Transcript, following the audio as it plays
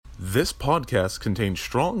This podcast contains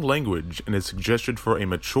strong language and is suggested for a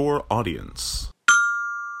mature audience.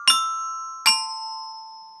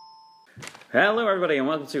 Hello, everybody, and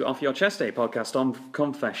welcome to Off Your Chest, a podcast on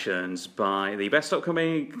confessions by the best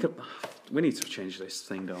upcoming. We need to change this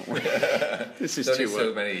thing, don't we? This is There's too only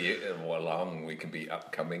so many long we can be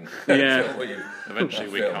upcoming. Yeah. Eventually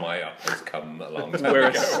we come. My up has come along.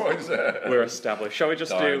 We're established. Shall we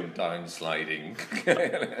just down sliding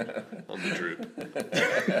on the droop?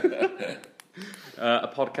 A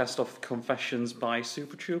podcast of confessions by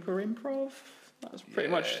Super Trooper Improv? That's pretty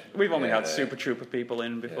much. We've only had Super Trooper people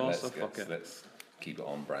in before, so fuck it. Let's keep it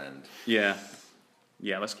on brand.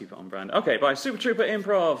 Yeah, let's keep it on brand. Okay, by Super Trooper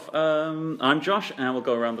Improv. I'm Josh, and we'll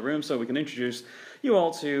go around the room so we can introduce you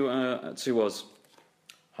all to us.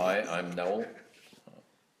 Hi, I'm Noel.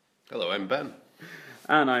 Hello, I'm Ben.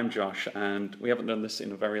 And I'm Josh, and we haven't done this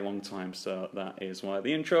in a very long time, so that is why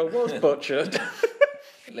the intro was butchered.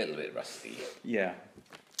 A little bit rusty. Yeah.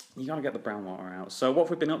 You gotta get the brown water out. So what have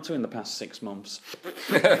we been up to in the past 6 months?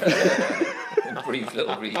 A brief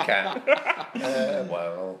little recap.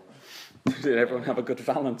 Well... Did everyone have a good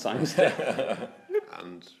Valentine's Day?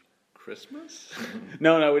 And Christmas?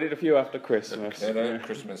 No, we did a few after Christmas. No,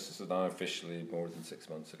 Christmas is now officially more than 6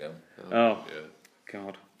 months ago. Oh, yeah.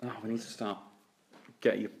 God. Oh, we need to start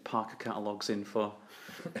getting your Parker catalogues in for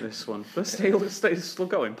this one. They're still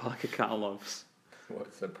going, Parker catalogues.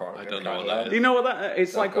 What's the Parker? I don't know what that is. Do you know what that is?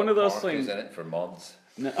 It's like one of those Parkers things. in it for mods.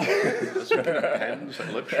 No. Pens,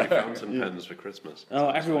 literally fountain pens for Christmas. Oh,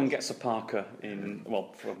 everyone gets a Parker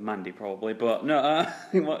for Mandy probably, but no,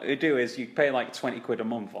 what you do is you pay like 20 quid a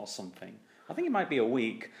month or something. I think it might be a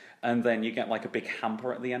week, and then you get like a big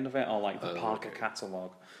hamper at the end of it, or like the Parker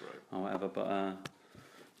catalogue, or whatever, but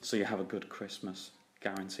so you have a good Christmas,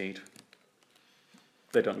 guaranteed.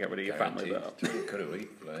 They don't get rid of your family though. Could a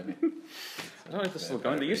week, blimey. I don't know if they're still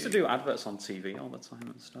going. They used to do adverts on TV all the time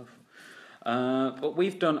and stuff. But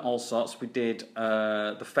we've done all sorts. We did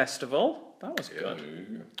the festival. That was good.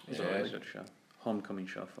 It was a really good show. Homecoming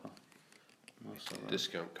show for most of them.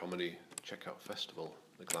 Discount Comedy Checkout Festival,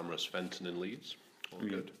 the glamorous Fenton in Leeds. All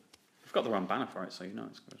good. We've got the wrong banner for it, so you know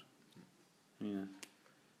it's good. Yeah.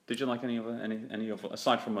 Did you like any of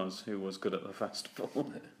aside from us, who was good at the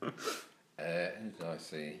festival? Who did I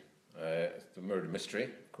see? The Murder Mystery,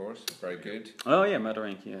 of course, very good. Oh yeah, Murder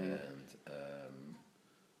Inc. Yeah. And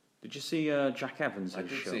did you see Jack Evans' show? I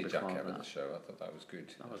did see Jack before Evans' that? show. I thought that was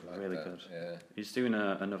good. That was I liked really that. good. Yeah, He's doing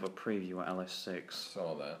another preview at LS6.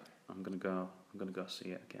 saw that. I'm gonna go see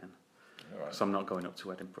it again. All right. So I'm not going up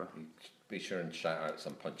to Edinburgh. Be sure and shout out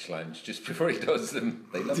some punchlines just before he does them.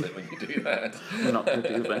 They love it when you do that. I'm not going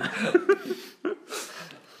to do that.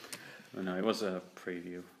 No, it was a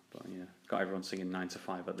preview, but yeah, got everyone singing 9 to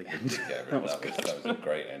 5 at the end. Yeah, that was a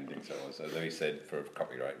great ending. So though he said for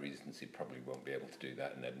copyright reasons he probably won't be able to do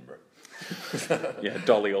that in Edinburgh. Yeah,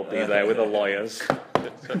 Dolly will be there with the lawyers.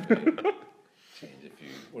 Change a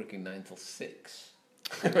few. Working 9 till 6.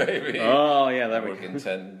 Maybe. Oh yeah, there we go. Working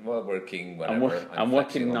 10. Well, working whenever. I'm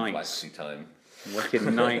working nights. Flexi time. I'm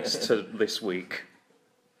working nights to this week.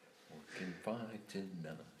 Working 5 to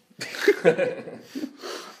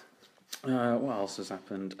 9. What else has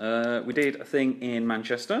happened? We did a thing in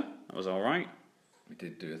Manchester. That was all right. We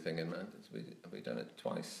did do a thing in Manchester. Have we done it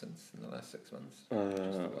twice since in the last 6 months? Uh,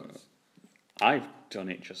 Just the once. I've done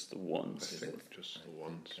it just the once. Is it? Just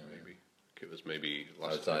once, maybe. It was maybe I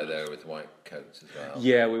last was time. there with white coats as well.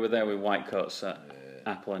 Yeah, we were there with white coats at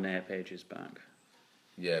Apple and Air Pages back.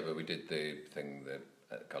 Yeah, but we did the thing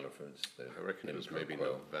at Colourford's. I reckon it was maybe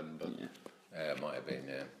November. Yeah. It might have been,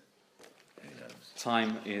 yeah. Who knows?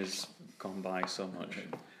 Time is gone by so much.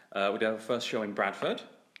 We did our first show in Bradford.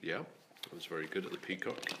 Yeah, it was very good at the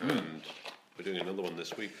Peacock. And we're doing another one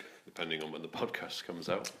this week, depending on when the podcast comes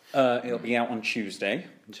out. It'll be out on Tuesday.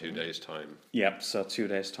 2 days' time. Yep, so 2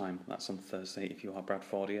 days' time. That's on Thursday if you are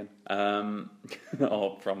Bradfordian.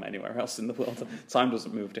 Or from anywhere else in the world. Time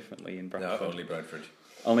doesn't move differently in Bradford. No, only Bradford.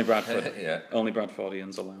 Only Bradford. Yeah. Only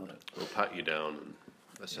Bradfordians allowed. We'll pat you down and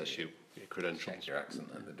assess your credentials. Check your accent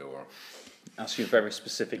at the door. Ask you very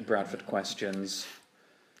specific Bradford questions.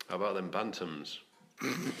 How about them bantams?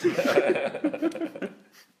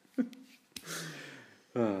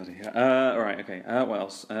 Oh dear. All right, okay. What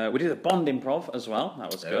else? We did a Bond improv as well.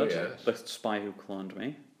 That was good. yes. The Spy Who Cloned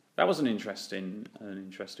Me. That was an interesting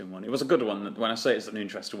one. It was a good one. When I say it's an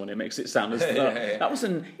interesting one, it makes it sound as though that was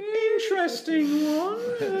an interesting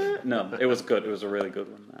one. No, it was good. It was a really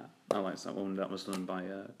good one. I liked that one. That was done by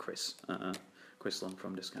Chris Long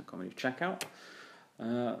from Discount Comedy Checkout.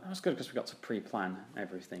 That was good because we got to pre-plan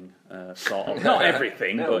everything, sort of. Not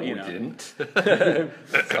everything, No, but we you know. didn't.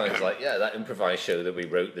 Sounds like, that improvised show that we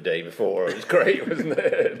wrote the day before, it was great, wasn't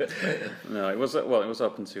it? No, it was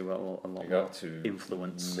open to a lot We more got to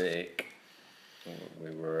influence. we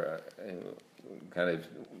were kind of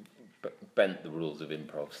bent the rules of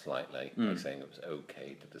improv slightly by saying it was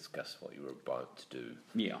okay to discuss what you were about to do,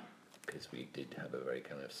 Yeah. because we did have a very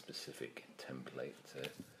kind of specific template to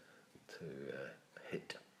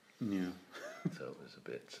hit. Yeah. So it was a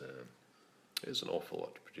bit. It is an awful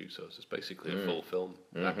lot to produce us. It's basically a full film,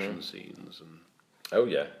 action scenes and Oh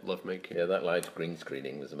yeah, love making. yeah. That live green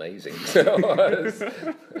screening was amazing. So I was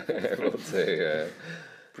able to.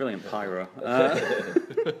 Brilliant pyro.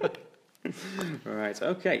 Right,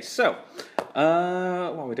 okay, so, what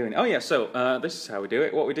are we doing? Oh yeah, so this is how we do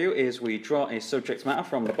it. What we do is we draw a subject matter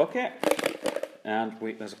from the bucket, and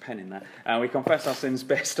there's a pen in there, and we confess our sins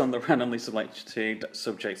based on the randomly selected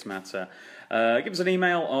subject matter. Give us an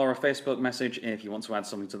email or a Facebook message if you want to add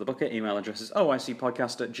something to the bucket. Email address is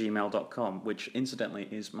oicpodcast@gmail.com, which incidentally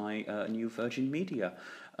is my new Virgin Media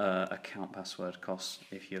account password, because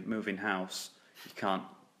if you're moving house, you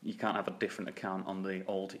can't have a different account on the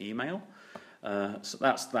old email. So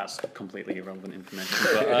that's completely irrelevant information.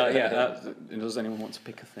 But does anyone want to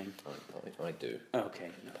pick a thing? I do.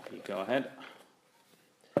 Okay, you go ahead.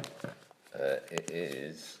 It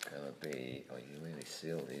is going to be. Oh, you really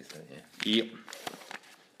seal these, don't you?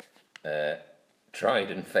 Yep.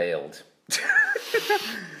 Tried and failed.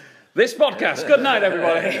 This podcast. Good night,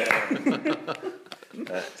 everybody.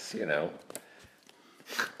 That's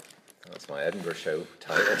that's my Edinburgh show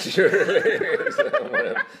title. Sure. So I'm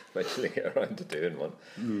going to eventually get around to doing one.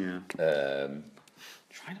 Yeah.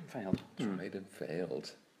 Tried and failed. Tried and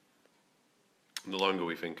failed. And the longer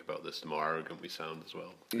we think about this, the more arrogant we sound as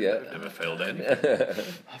well. Yeah. We've never failed anything.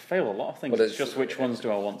 I fail a lot of things. Well, it's just which ones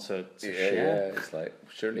do I want to share? Yeah, it's like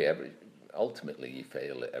surely ultimately you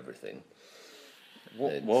fail at everything.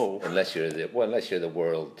 Whoa. Unless you're the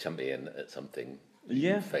world champion at something,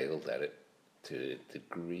 Yeah. you failed at it to a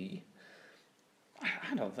degree.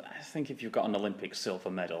 I think if you've got an Olympic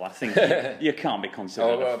silver medal, I think you can't be considered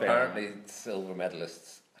Oh, well, a failure. apparently silver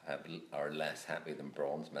medalists are less happy than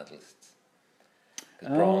bronze medalists.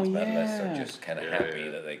 Because bronze medalists are just kind of happy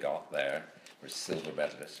that they got there, whereas silver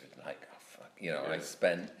medalists are like, oh fuck,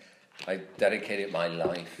 I dedicated my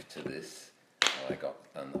life to this,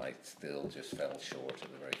 and I still just fell short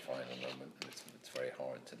at the very final moment. And it's very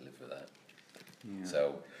hard to live with that. Yeah.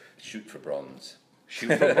 So shoot for bronze.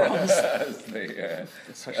 Shoot for bronze.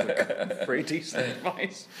 That's actually pretty decent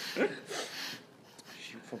advice.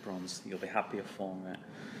 Shoot for bronze. You'll be happier for it.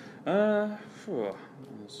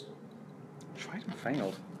 Tried and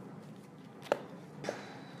failed.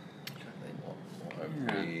 What I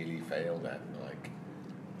really failed at.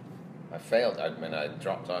 I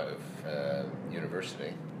dropped out of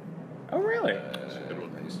university. Oh, really?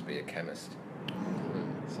 I used to be a chemist.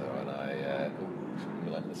 So,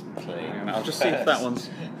 let this play. Hang on, I'll just see if that one's...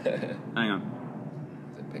 Hang on.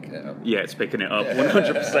 Is it picking it up? Yeah, it's picking it up,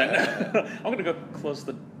 100%. I'm going to go close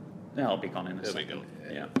the... Yeah, I'll be gone in a second. There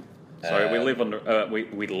we go. Yeah. Sorry, we live under...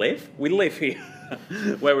 We live here.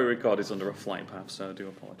 Where we record is under a flight path, so I do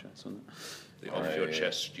apologise. The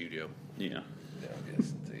off-your-chest studio. Yeah. Yeah,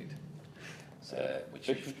 yes, indeed.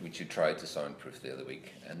 Which you tried to soundproof the other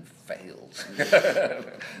week and failed.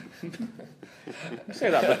 Say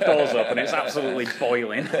that, the door's up and it's absolutely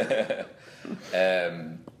boiling.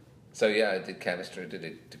 So yeah, I did chemistry. I did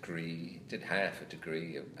a degree, did half a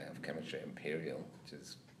degree of chemistry at Imperial, which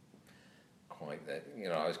is quite. I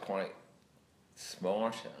was quite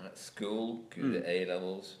smart at school, good at A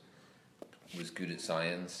levels, was good at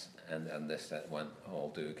science, and went. Oh, I'll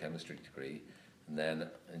do a chemistry degree, and then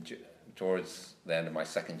towards the end of my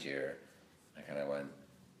second year, I kind of went,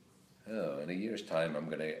 oh, in a year's time I'm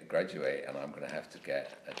going to graduate and I'm going to have to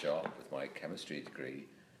get a job with my chemistry degree.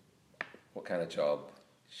 What kind of job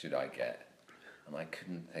should I get? And I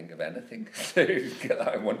couldn't think of anything that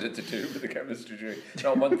I wanted to do with the chemistry degree.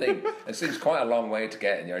 Not one thing. It seems quite a long way to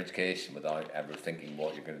get in your education without ever thinking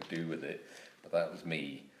what you're going to do with it. But that was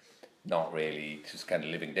me. Not really, just kind of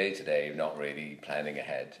living day to day, not really planning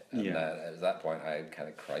ahead. And at that point, I had kind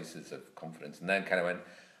of crisis of confidence. And then kind of went,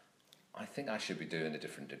 I think I should be doing a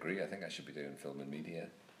different degree. I think I should be doing film and media.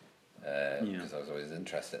 Because I was always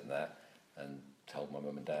interested in that. And told my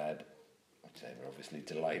mum and dad, which they were obviously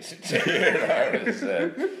delighted to hear.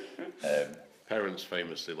 Parents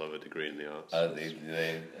famously love a degree in the arts.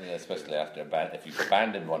 They, especially after if you've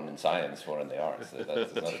abandoned one in science, one in the arts,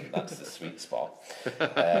 that's the sweet spot.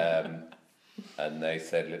 And they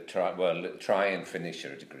said, look, try and finish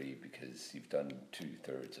your degree because you've done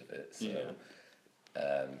 2/3 of it. So,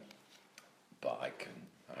 but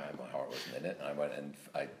my heart wasn't in it. I went and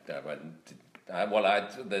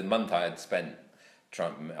the month I had spent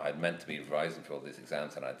I'd meant to be revising for all these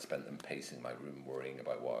exams, and I'd spent them pacing my room, worrying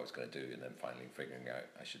about what I was going to do, and then finally figuring out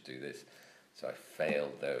I should do this. So I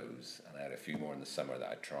failed those, and I had a few more in the summer that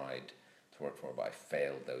I tried to work for, but I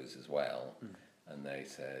failed those as well. And they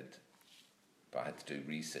said, but I had to do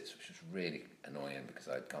resits, which was really annoying because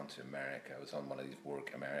I'd gone to America. I was on one of these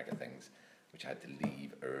Work America things, which I had to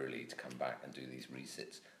leave early to come back and do these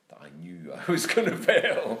resits that I knew I was going to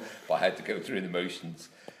fail, but I had to go through the motions.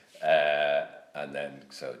 And then,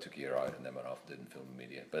 so it took a year out, and then went off and did film and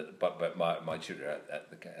media. But my tutor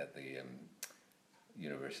at the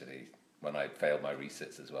university, when I failed my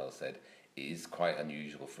resits as well, said it is quite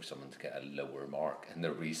unusual for someone to get a lower mark in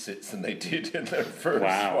their resits than they did in their first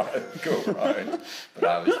go round. But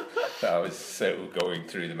I was so going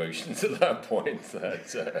through the motions at that point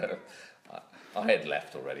that I had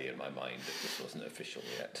left already in my mind that this wasn't official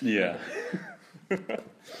yet. Yeah.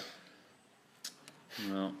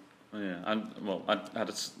 Well. Yeah, I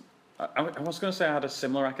was going to say I had a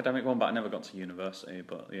similar academic one, but I never got to university.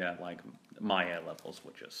 But yeah, like my A levels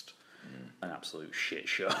were just an absolute shit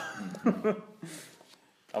show.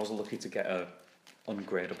 I was lucky to get a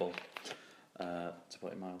ungradable, to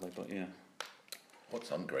put it mildly. But yeah, what's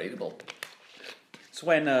ungradable? It's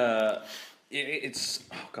when it's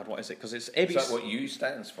oh god, what is it? Because it's ABC. Is that what U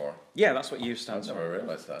stands for? Yeah, that's what U stands for. I never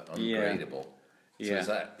realised that. Ungradable. Yeah. So is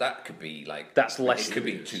that could be like that's less. It could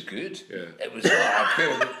be too good. Yeah. It was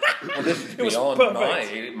well, this is beyond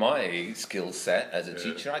my skill set as a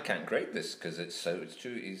teacher. I can't grade this because it's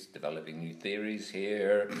true. He's developing new theories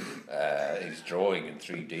here. He's drawing in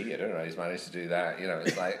 3D. I don't know. He's managed to do that.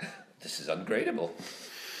 It's like this is ungradable.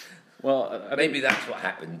 Well, maybe that's what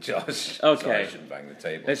happened, Josh. Okay, so I shouldn't bang the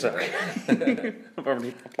table. It's okay. I've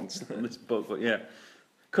already fucking stolen this book, but yeah.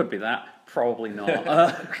 Could be that. Probably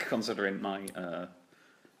not. Considering my...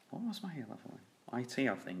 what was my A-level in? IT,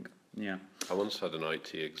 I think. Yeah. I once had an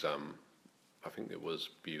IT exam. I think it was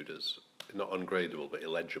viewed as not ungradable, but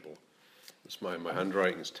illegible. It's my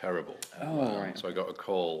handwriting's terrible. Oh, right. So I got a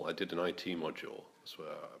call. I did an IT module. So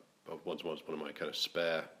was one of my kind of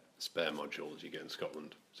spare modules you get in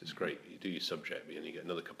Scotland. So it's great. You do your subject, but then you get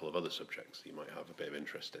another couple of other subjects that you might have a bit of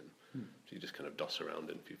interest in. So you just kind of doss around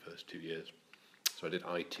in for your first 2 years. So I did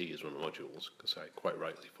IT as one of the modules because I quite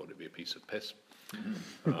rightly thought it'd be a piece of piss.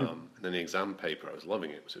 And then the exam paper, I was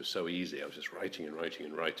loving it because it was so easy. I was just writing and writing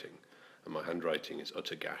and writing, and my handwriting is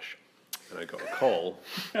utter gash. And I got a call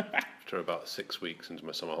after about 6 weeks into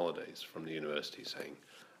my summer holidays from the university saying,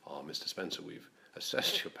 "Oh, Mr. Spencer, we've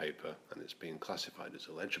assessed your paper and it's been classified as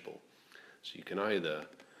illegible. So you can either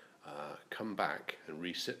come back and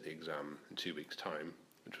resit the exam in 2 weeks' time,"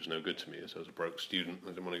 which was no good to me as I was a broke student. I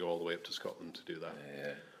didn't want to go all the way up to Scotland to do that.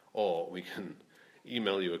 Yeah. Or we can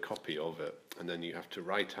email you a copy of it, and then you have to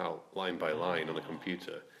write out line by line on the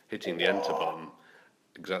computer, hitting the enter button,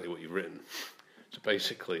 exactly what you've written. So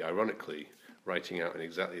basically, ironically, writing out in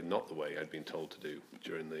exactly not the way I'd been told to do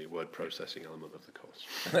during the word processing element of the course.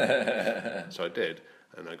 So I did,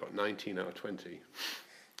 and I got 19 out of 20.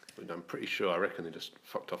 And I'm pretty sure, I reckon they just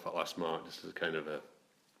fucked off that last mark just as a kind of a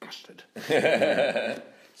bastard.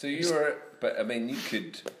 So you were, but I mean, you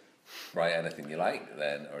could write anything you liked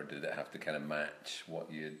then, or did it have to kind of match what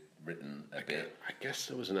you'd written a bit? I guess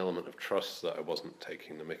there was an element of trust that I wasn't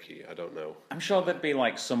taking the mickey. I don't know. I'm sure there'd be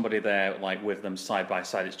like somebody there, like with them side by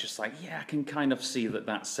side. It's just like, yeah, I can kind of see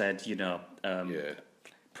that said,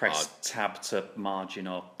 press tab to margin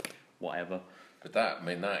or whatever. But that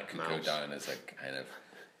could go down as a kind of,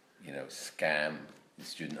 scam. The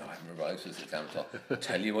student, I remember I was this example.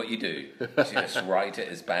 Tell you what you do. Just write it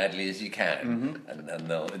as badly as you can, and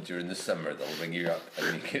then during the summer they'll ring you up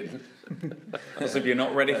and you can. Because if you're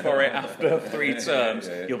not ready for it after 3 terms,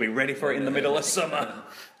 you'll be ready for it in the middle of summer.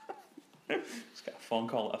 Just get a phone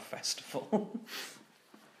call at a festival.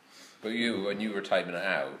 But when you were typing it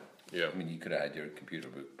out, yeah. I mean, you could have had your computer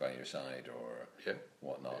book by your side or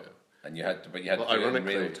whatnot. Yeah. And you had to do it in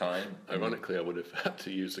real time. Ironically, I would have had to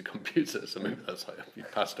use the computer. So maybe that's like you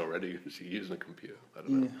passed already because you're using a computer. I don't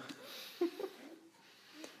know. Yeah.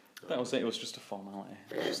 That was it. It was just a formality.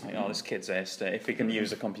 It was like, this kid's aced it. If he can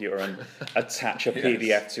use a computer and attach a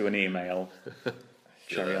PDF to an email,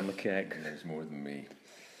 cherry on the cake. He knows more than me.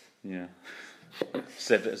 Yeah.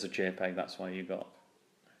 Saved it as a JPEG. That's why you got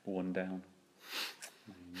 1 down.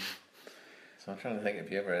 So I'm trying to think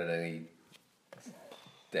if you ever had any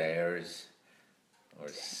dares or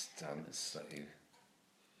stunts that you...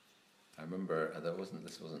 I remember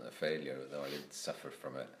this wasn't a failure, though I didn't suffer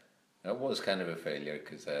from it. It was kind of a failure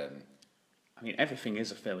because I mean, everything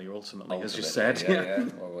is a failure ultimately, as you said. Yeah.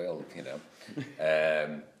 Well, you know.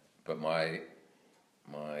 But my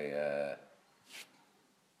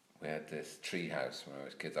we had this tree house when I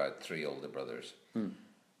was kids. I had 3 older brothers, and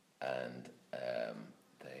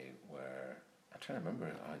they were. I'm trying to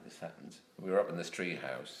remember how this happened. We were up in this tree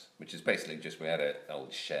house, which is basically just we had an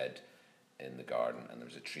old shed in the garden, and there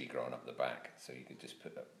was a tree growing up the back, so you could just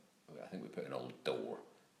I think we put an old door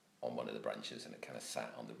on one of the branches, and it kind of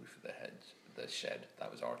sat on the roof of the shed.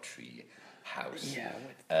 That was our tree house. Yeah.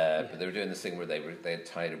 But they were doing this thing where they had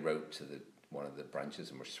tied a rope to one of the branches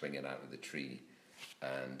and were swinging out of the tree,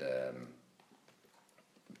 and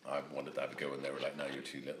I wanted to have a go, and they were like, "No, you're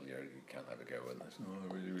too little. You can't have a go." And I said, "No,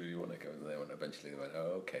 I really, really want to go." And they went. Eventually, they went,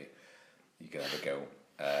 "Oh, okay, you can have a go."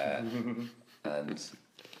 And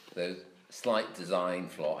there's a slight design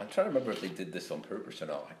flaw. I'm trying to remember if they did this on purpose or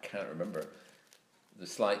not. I can't remember. The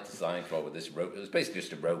slight design flaw with this rope. It was basically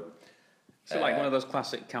just a rope. So like one of those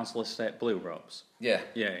classic council estate blue ropes. Yeah.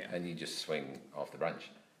 Yeah. And you just swing off the branch.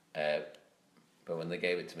 But when they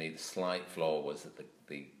gave it to me, the slight flaw was that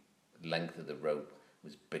the length of the rope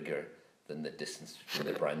was bigger than the distance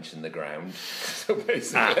between the branch and the ground. So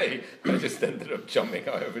basically, I just ended up jumping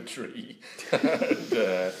out of a tree.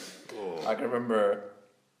 And I can remember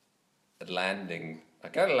landing. I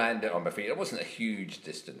kind of landed on my feet. It wasn't a huge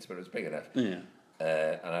distance, but it was big enough. Yeah.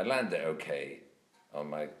 And I landed okay on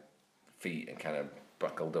my feet and kind of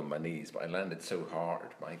buckled on my knees, but I landed so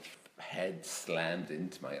hard, my head slammed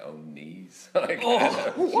into my own knees.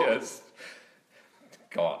 Just,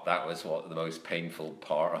 God, that was what the most painful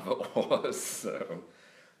part of it was. So,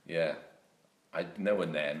 yeah,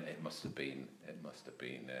 knowing them, it must have been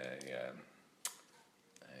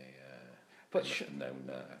But known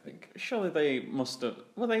that, I think. Surely they must have.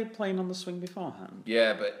 Were they playing on the swing beforehand?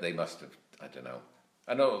 Yeah, but they must have. I don't know.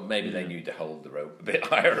 I know maybe they knew to hold the rope a bit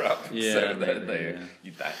higher up, so that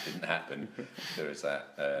that didn't happen. There was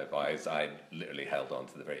that. I literally held on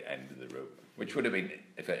to the very end of the rope, which would have been,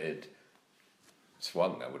 if it had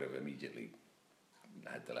swung, I would have immediately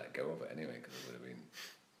had to let go of it anyway, because it would have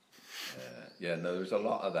been. There was a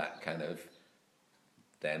lot of that kind of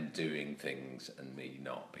them doing things and me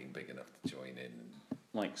not being big enough to join in.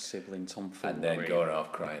 Like sibling tomfoolery. And then going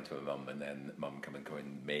off crying to my mum, and then mum coming,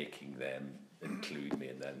 making them include me,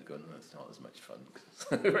 and then going, "Oh, it's not as much fun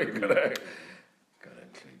because we're gotta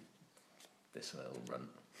include this little runt."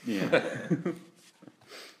 Yeah.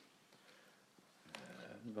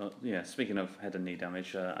 But yeah, speaking of head and knee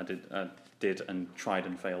damage, I did and tried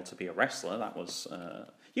and failed to be a wrestler. That was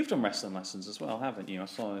you've done wrestling lessons as well, haven't you? I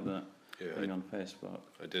saw that on Facebook.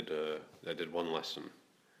 I did one lesson,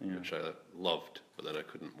 which I loved, but then I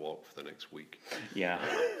couldn't walk for the next week. Yeah.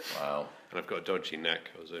 Wow. And I've got a dodgy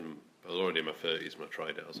neck. I was already in my 30s when I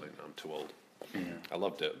tried it. I was like, no, I'm too old. Yeah. I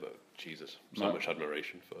loved it, but Jesus, so much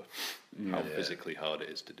admiration for how physically hard it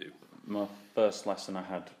is to do. My first lesson I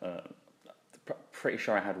had, pretty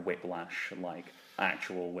sure I had whiplash, like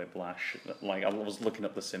actual whiplash. Like I was looking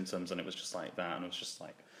up the symptoms and it was just like that, and it was just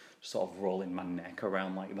like sort of rolling my neck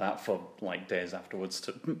around like that for like days afterwards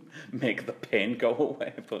to make the pain go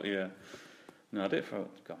away. But yeah, no, I did it for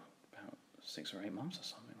about 6 or 8 months or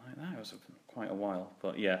something like that. It was quite a while.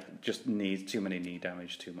 But yeah, just too many knee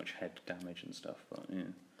damage, too much head damage and stuff. But yeah.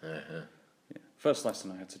 Uh-huh. Yeah. First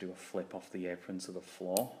lesson, I had to do a flip off the apron to the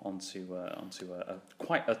floor onto a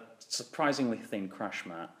quite a surprisingly thin crash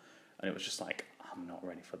mat, and it was just like, I'm not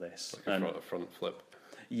ready for this. Like a front flip.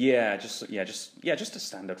 Yeah, just a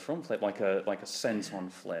standard front flip, like a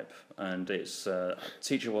senton flip, and its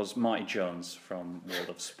teacher was Marty Jones from World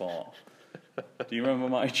of Sport. Do you remember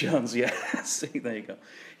Marty Jones? Yeah, see, there you go.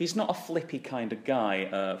 He's not a flippy kind of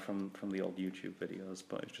guy from the old YouTube videos,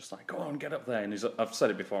 but he's just like, go on, get up there. And I've said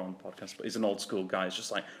it before on the podcast, but he's an old school guy. He's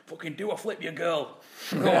just like, fucking do a flip, you girl.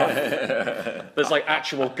 Go on. There's like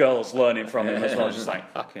actual girls learning from him as well. It's just like,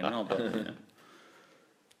 fucking hell, but yeah.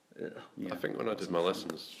 I think when I did my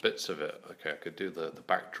lessons, bits of it, okay, I could do the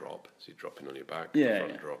back drop, so you're dropping on your back, the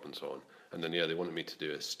front drop and so on. And then, they wanted me to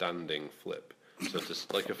do a standing flip. So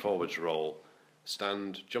just like a forwards roll,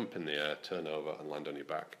 stand, jump in the air, turn over and land on your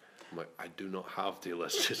back. I'm like, I do not have the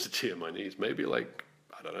elasticity in my knees. Maybe like,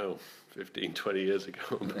 I don't know, 15, 20 years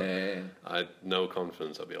ago. I had no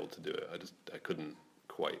confidence I'd be able to do it. I couldn't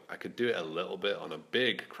quite. I could do it a little bit on a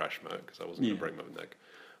big crash mat because I wasn't going to break my neck.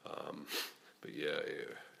 But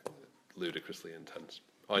ludicrously intense.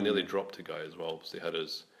 I nearly dropped a guy as well because they had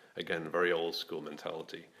us, again, very old school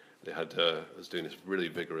mentality. They had us doing this really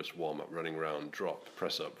vigorous warm-up, running around, drop,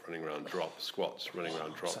 press up, running around, drop, squats, running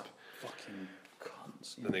around, drop. Fucking cunt.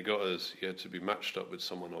 chance. Then they got us, you had to be matched up with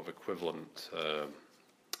someone of equivalent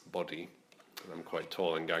body. And I'm quite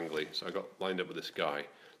tall and gangly, so I got lined up with this guy.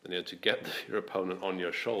 Then you had to get your opponent on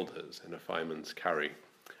your shoulders in a fireman's carry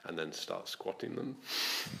and then start squatting them.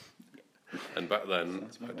 And back then,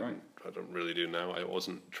 I don't really do now, I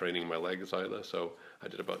wasn't training my legs either, so I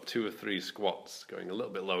did about 2 or 3 squats, going a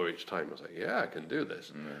little bit lower each time. I was like, yeah, I can do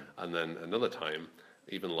this. And then another time,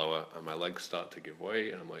 even lower, and my legs start to give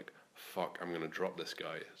way, and I'm like, fuck, I'm going to drop this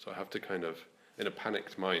guy. So I have to kind of, in a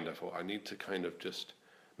panicked mind, I thought, I need to kind of just,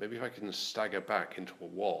 maybe if I can stagger back into a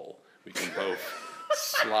wall, we can both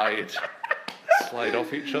slide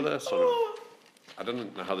off each other, sort of. I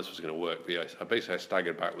don't know how this was going to work, but yeah, I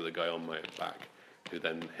staggered back with a guy on my back, who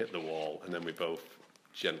then hit the wall, and then we both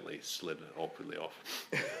gently slid awkwardly off.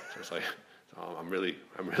 So it's like, oh, I'm really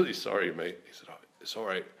sorry, mate. He said, oh, it's all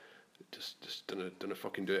right. Just don't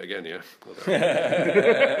fucking do it again, yeah.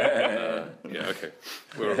 Yeah, okay.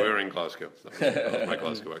 We're in Glasgow. That was my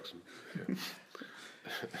Glasgow accent. Yeah.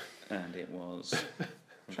 And it was.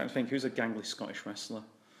 I'm trying to think, who's a gangly Scottish wrestler?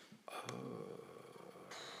 I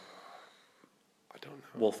don't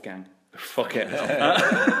know. Wolfgang. Fuck it.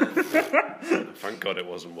 Thank God it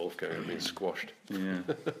wasn't Wolfgang. I'd been squashed. Yeah.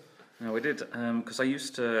 No, we did, because I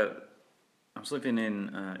was living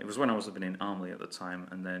in, it was when I was living in Armley at the time,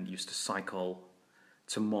 and then used to cycle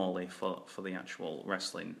to Morley for the actual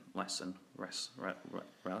wrestling lesson.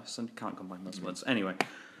 Lesson? Can't combine those words. Anyway,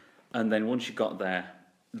 and then once you got there,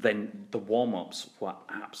 then the warm-ups were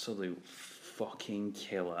absolute fucking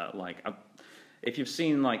killer. Like, if you've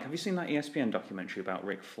seen, have you seen that ESPN documentary about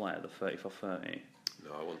Ric Flair, the 30 for 30?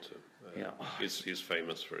 No, I want to. Yeah. He's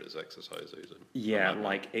famous for his exercise. Yeah,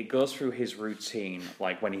 it goes through his routine,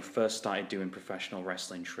 when he first started doing professional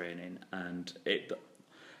wrestling training, and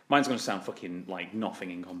mine's going to sound fucking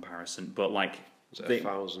nothing in comparison, but Was it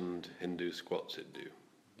 1,000 Hindu squats he'd do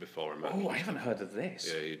before a match? Oh, I haven't heard of this.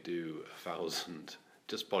 Yeah, he'd do 1,000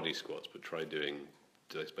 just body squats, but try doing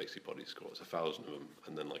basically body squats, 1,000 of them,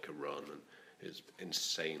 and then a run, and his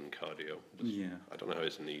insane cardio. I don't know how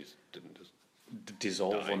his knees didn't just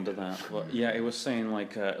dissolve under that. But yeah, it was saying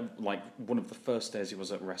one of the first days he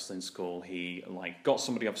was at wrestling school, he got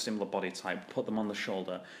somebody of similar body type, put them on the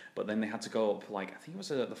shoulder, but then they had to go up I think it was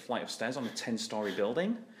the flight of stairs on a 10-story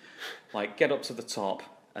building, get up to the top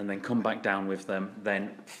and then come back down with them,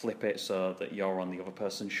 then flip it so that you're on the other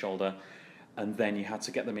person's shoulder, and then you had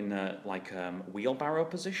to get them in a wheelbarrow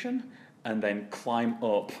position and then climb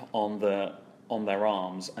up on their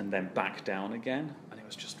arms and then back down again, and it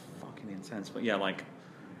was just intense. But yeah,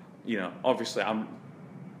 obviously I'm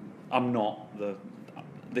not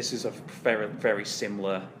this is a very, very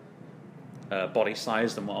similar body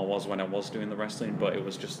size than what I was when I was doing the wrestling, but it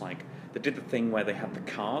was just they did the thing where they had the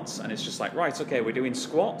cards, and it's just right, okay, we're doing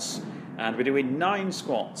squats, and we're doing 9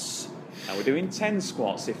 squats, and we're doing 10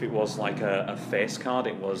 squats. If it was a face card,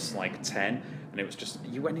 it was 10, and it was just,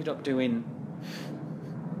 you ended up doing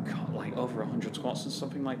over 100 squats and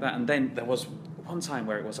something like that. And then there was one time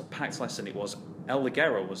where it was a packed lesson. It was El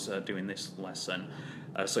Ligero was doing this lesson,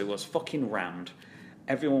 so it was fucking rammed.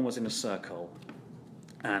 Everyone was in a circle,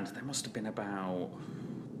 and there must have been about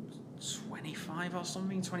 25 or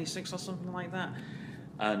something, 26 or something like that.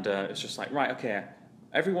 And it's just right, okay,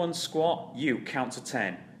 everyone squat, you count to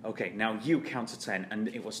 10. Okay, now you count to 10, and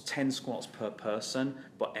it was 10 squats per person,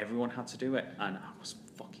 but everyone had to do it, and I was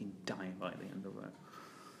fucking dying by the end of it.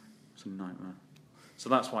 It's a nightmare. So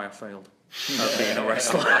that's why I failed at being a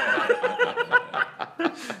wrestler.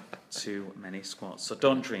 Too many squats. So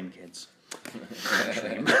don't dream, kids.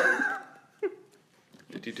 Don't dream.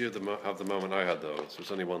 Did you have the moment I had though? So it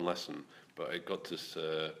was only one lesson, but I got to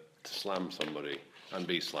slam somebody and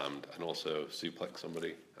be slammed, and also suplex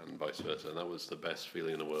somebody, and vice versa. And that was the best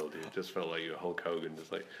feeling in the world. You just felt like you were Hulk Hogan,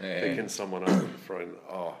 just picking someone up and throwing.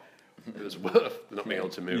 Oh, it was worth not being able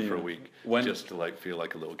to move for a week, just to feel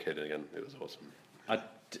like a little kid again. It was awesome.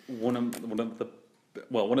 One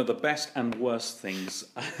of the best and worst things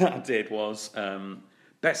I did was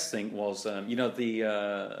best thing was what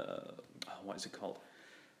is it called?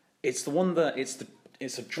 It's the one that it's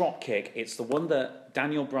a drop kick. It's the one that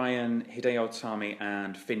Daniel Bryan, Hideo Itami,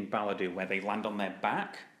 and Finn Balor do, where they land on their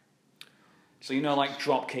back. So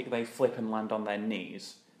drop kick, they flip and land on their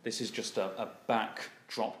knees. This is just a back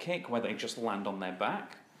drop kick where they just land on their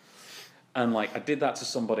back. And I did that to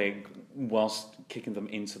somebody whilst kicking them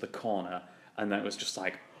into the corner, and then it was just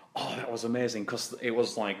oh, that was amazing, because it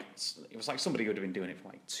was like somebody who had been doing it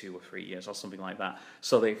for 2 or 3 years or something like that.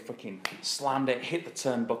 So they fucking slammed it, hit the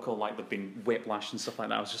turnbuckle they've been whiplashed and stuff like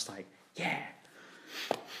that. I was just yeah.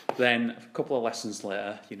 Then a couple of lessons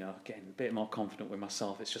later, getting a bit more confident with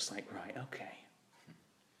myself, it's just right, okay,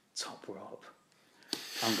 top rope.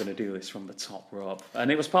 I'm going to do this from the top rope.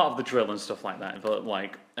 And it was part of the drill and stuff like that. But,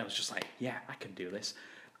 like, I was just like, yeah, I can do this.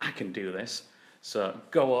 I can do this. So,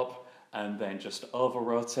 go up and then just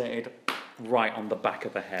over-rotated right on the back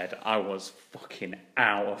of the head. I was fucking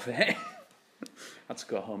out of it. I had to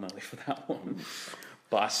go home early for that one.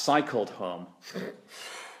 But I cycled home.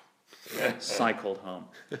 Cycled home.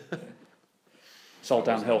 It's all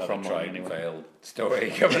downhill from tried mine and anyway. failed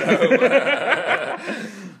story coming home.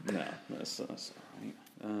 No, that's all right.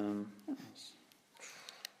 What else?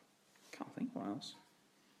 Can't think what else.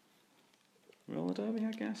 Roller derby,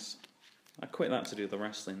 I guess. I quit that to do the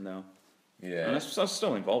wrestling though. Yeah. And I was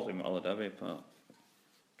still involved in roller derby, but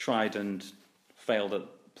tried and failed at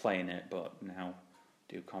playing it, but now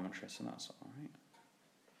do commentary, so that's all right.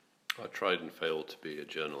 I tried and failed to be a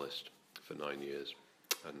journalist for 9 years,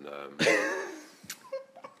 and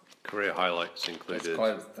career highlights included.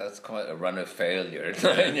 That's quite a run of failure.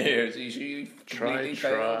 9 years. You try and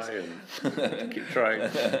keep trying.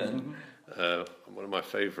 One of my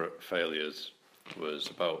favourite failures was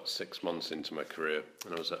about 6 months into my career,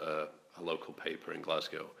 and I was at a local paper in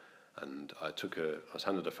Glasgow, and I was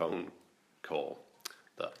handed a phone call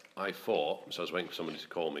that I thought, so I was waiting for somebody to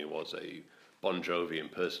call me, was a Bon Jovi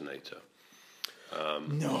impersonator.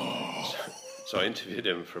 No. So I interviewed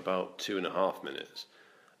him for about 2.5 minutes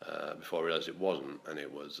before I realised it wasn't, and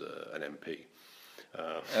it was an MP.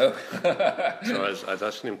 So I was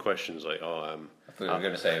asking him questions like, I thought you were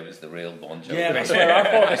going to say it was the real Bon Jovi. Yeah, that's where I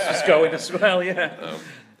thought this was going as well, yeah.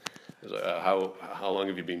 I was like, how long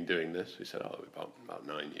have you been doing this? He said, about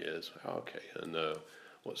 9 years. Like, okay, and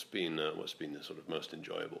what's been the sort of most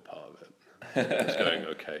enjoyable part of it? I was going,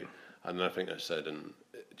 okay. And then I think I said, and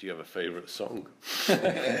do you have a favourite song?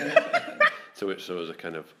 To which there was a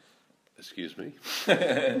kind of, excuse me?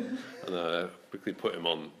 And I quickly put him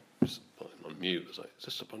on mute. I was like, is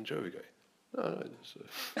this a Bon Jovi guy? No,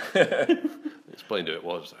 explained who it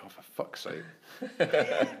was. Like, oh, for fuck's sake.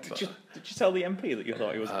 Did you tell the MP that you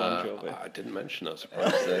thought he was Bon Jovi? I didn't mention that,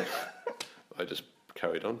 surprisingly. I just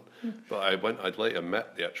carried on. But I'd later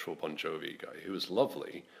met the actual Bon Jovi guy, who was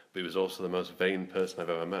lovely, but he was also the most vain person I've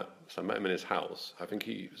ever met. So I met him in his house. I think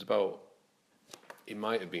he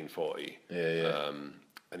might have been 40. Yeah.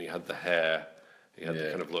 And he had the hair, he had the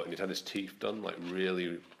kind of look, and he'd had his teeth done, like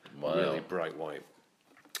really bright white.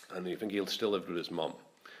 And I think he still lived with his mum.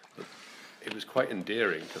 But it was quite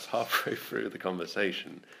endearing, because halfway through the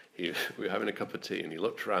conversation, we were having a cup of tea, and he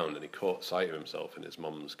looked around and he caught sight of himself in his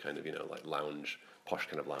mum's kind of, like posh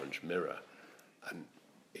kind of lounge mirror. And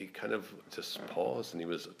he kind of just paused, and he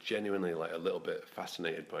was genuinely like a little bit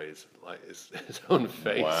fascinated by his own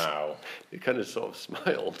face. Wow. He kind of sort of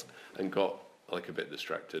smiled and got like a bit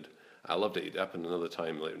distracted. I loved it. It happened another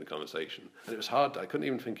time later in the conversation, and it was hard. I couldn't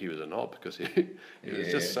even think he was a knob, because he was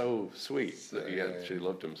just so sweet that he actually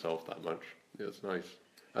loved himself that much. It was nice.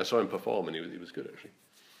 I saw him perform, and he was good actually.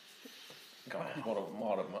 God,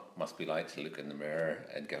 what it must be like to look in the mirror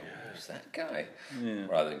and go, who's that guy? Yeah.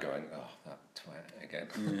 Rather than going, oh, that twat again.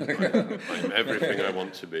 Yeah. I'm everything I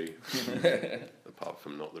want to be, apart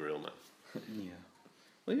from not the real man. Yeah.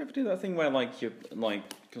 Well, you ever do that thing where, like,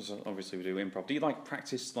 because obviously we do improv, do you, like,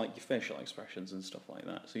 practice, like, your facial expressions and stuff like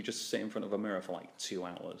that? So you just sit in front of a mirror for, like, 2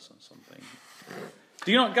 hours or something?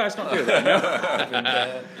 Do you guys not do that?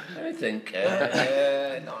 No? I think,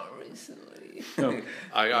 not recently. No.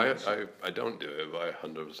 I don't do it, but I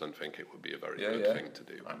 100% think it would be a very good thing to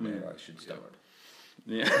do. I mean, I should start.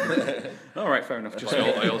 Yeah. All right, fair enough.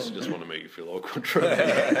 I also just want to make you feel awkward.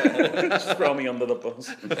 Just throw me under the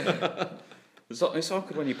bus. It's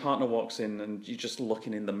awkward when your partner walks in and you're just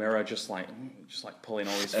looking in the mirror, just like pulling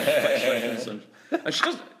all these expressions, and she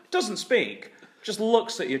doesn't speak, just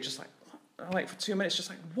looks at you, just like for 2 minutes, just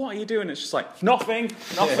like, what are you doing? It's just like nothing.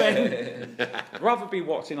 I'd rather be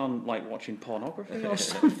watching pornography or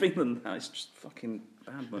something than that. It's just fucking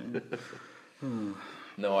bad, man.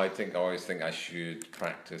 No, I always think I should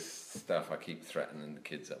practice stuff. I keep threatening the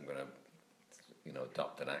kids that I'm going to,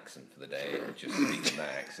 adopt an accent for the day and just speak in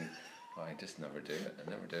that accent. I just never do it. I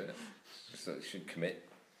never do it. So I should commit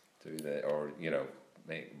to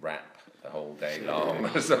make rap the whole day long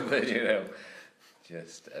or something,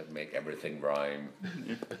 Just make everything rhyme.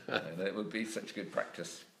 And it would be such good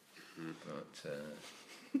practice. But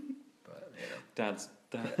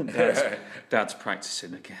Dad's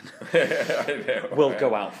practicing again. We'll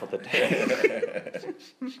go out for the day.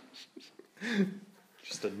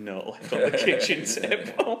 Just a note left on the kitchen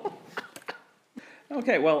table.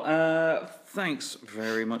 Okay, well, thanks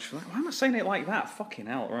very much for that. Why am I saying it like that? Fucking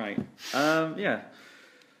hell, right. Yeah.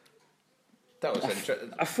 That was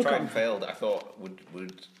interesting. I forgot. Try and failed, I thought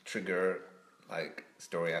would trigger like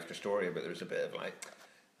story after story, but there's a bit of like,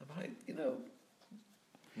 have I,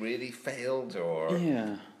 really failed, or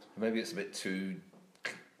Yeah. maybe it's a bit too,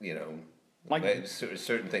 Like- maybe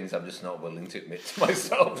certain things I'm just not willing to admit to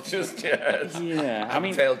myself just yet. Yeah, I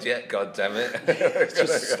haven't failed yet, God damn it.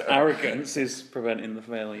 just arrogance is preventing the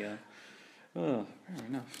failure. Oh, fair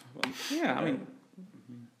enough. Well, yeah, I mean,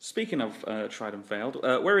 speaking of tried and failed,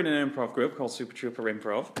 we're in an improv group called Super Trooper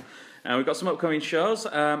Improv. We've got some upcoming shows,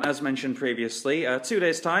 as mentioned previously. 2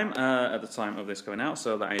 days' time at the time of this going out,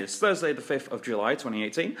 so that is Thursday the 5th of July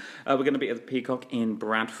 2018. We're going to be at the Peacock in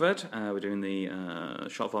Bradford. We're doing the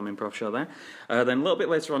short form improv show there. Then a little bit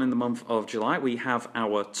later on in the month of July, we have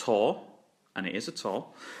our tour, and it is a tour.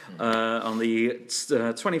 On the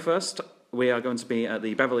 21st, we are going to be at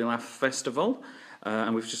the Beverly Laugh Festival.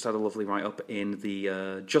 And we've just had a lovely write-up in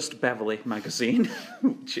the Just Beverly magazine,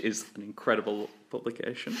 which is an incredible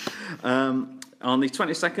publication. On the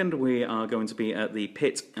 22nd, we are going to be at the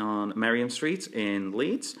Pit on Merriam Street in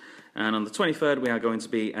Leeds. And on the 23rd, we are going to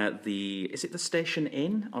be at the... Is it the Station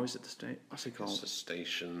Inn? Or is it the... What's it called? It's the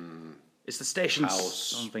Station It's the Station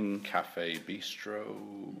House something... Cafe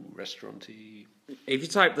Bistro Restauranty. If you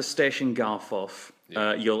type the Station Garforth,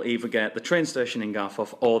 you'll either get the train station in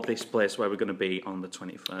Garforth or this place where we're going to be on the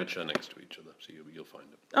 23rd. Which are next to each other, so you'll find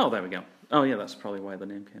them. Oh, there we go. Oh, yeah, that's probably where the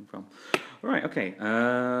name came from. All right, okay.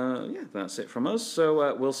 Yeah, that's it from us.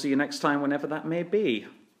 So we'll see you next time, whenever that may be.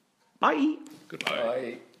 Bye.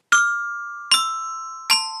 Goodbye.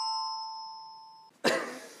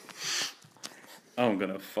 I'm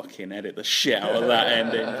going to fucking edit the shit out of that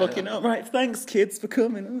ending. Fucking, all right, thanks, kids, for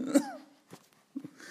coming.